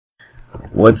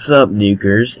What's up,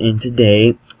 nukers? And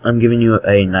today I'm giving you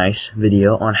a nice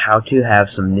video on how to have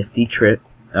some nifty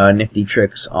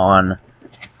tricks on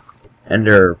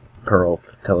Ender Pearl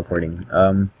teleporting.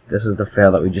 This is the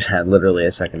fail that we just had literally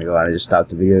a second ago. I just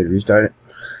stopped the video to restart it.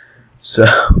 So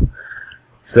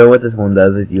what this one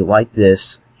does is you light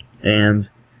this, and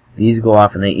these go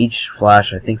off, and they each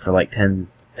flash, I think, for like 10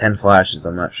 flashes.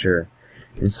 I'm not sure.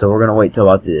 And so we're gonna wait till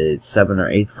about the 7th or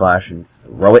 8th flash and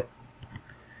throw it.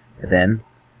 And then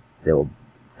they will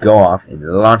go off and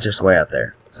launch us way out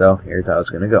there. So here's how it's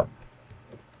gonna go.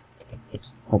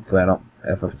 Hopefully I don't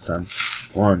F up the sun.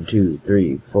 1, 2,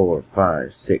 3, 4,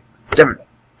 5, 6, 7.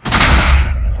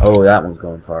 Oh, that one's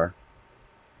going far.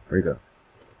 Where'd it go?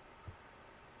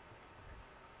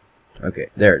 Okay,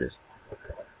 there it is.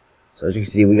 So as you can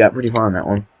see, we got pretty far on that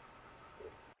one.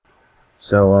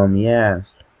 So yeah,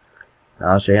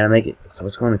 I'll show you how to make it. So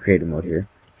let's go into creative mode here.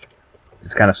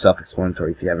 It's kind of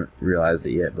self-explanatory if you haven't realized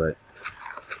it yet, but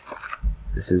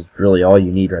this is really all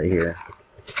you need right here.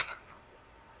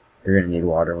 You're gonna need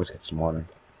water. Let's get some water.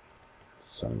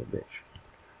 Son of a bitch.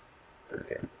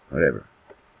 Okay, whatever.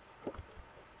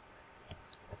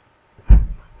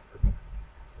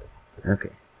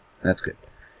 Okay, that's good.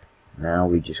 Now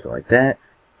we just go like that,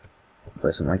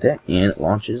 place them like that, and it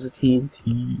launches the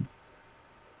TNT.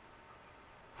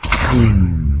 I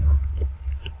don't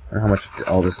know how much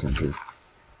all this can do.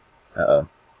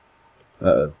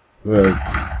 Whoa.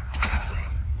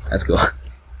 That's cool.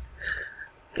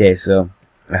 Okay, so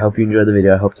I hope you enjoyed the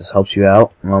video. I hope this helps you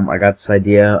out. I got this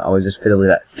idea. I was just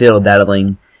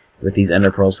fiddle-daddling with these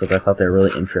ender pearls because I thought they were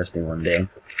really interesting one day.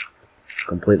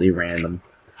 Completely random.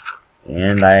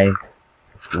 And I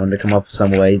wanted to come up with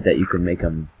some way that you could make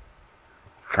them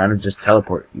kind of just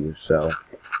teleport you. So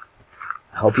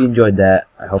I hope you enjoyed that.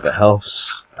 I hope it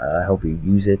helps. I hope you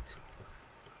use it.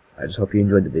 I just hope you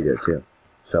enjoyed the video too.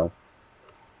 So,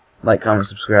 like, comment,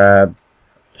 subscribe,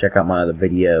 check out my other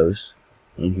videos,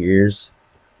 and here's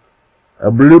a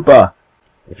blooper.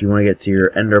 If you want to get to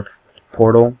your Ender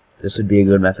portal, this would be a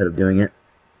good method of doing it.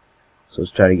 So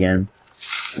let's try it again.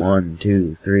 1,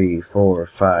 2, 3, 4,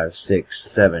 5,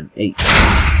 6, 7, 8.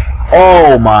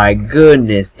 Oh my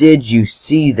goodness, did you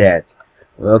see that?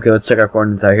 Well, okay, let's check our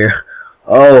coordinates out here.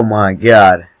 Oh my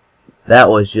god.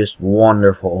 That was just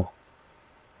wonderful.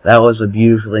 That was a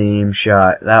beautifully aimed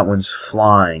shot. That one's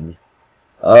flying.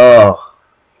 Oh,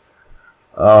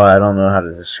 I don't know how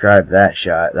to describe that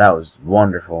shot. That was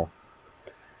wonderful.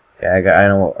 Okay, I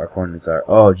know what our coordinates are.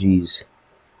 Oh, jeez.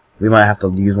 We might have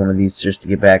to use one of these just to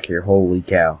get back here. Holy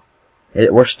cow.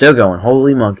 We're still going.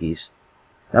 Holy monkeys.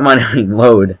 That might not even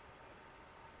load.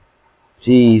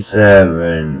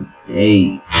 G7,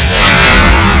 8.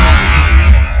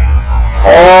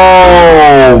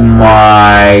 Oh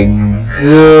my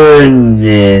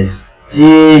goodness,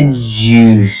 did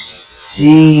you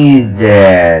see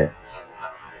that?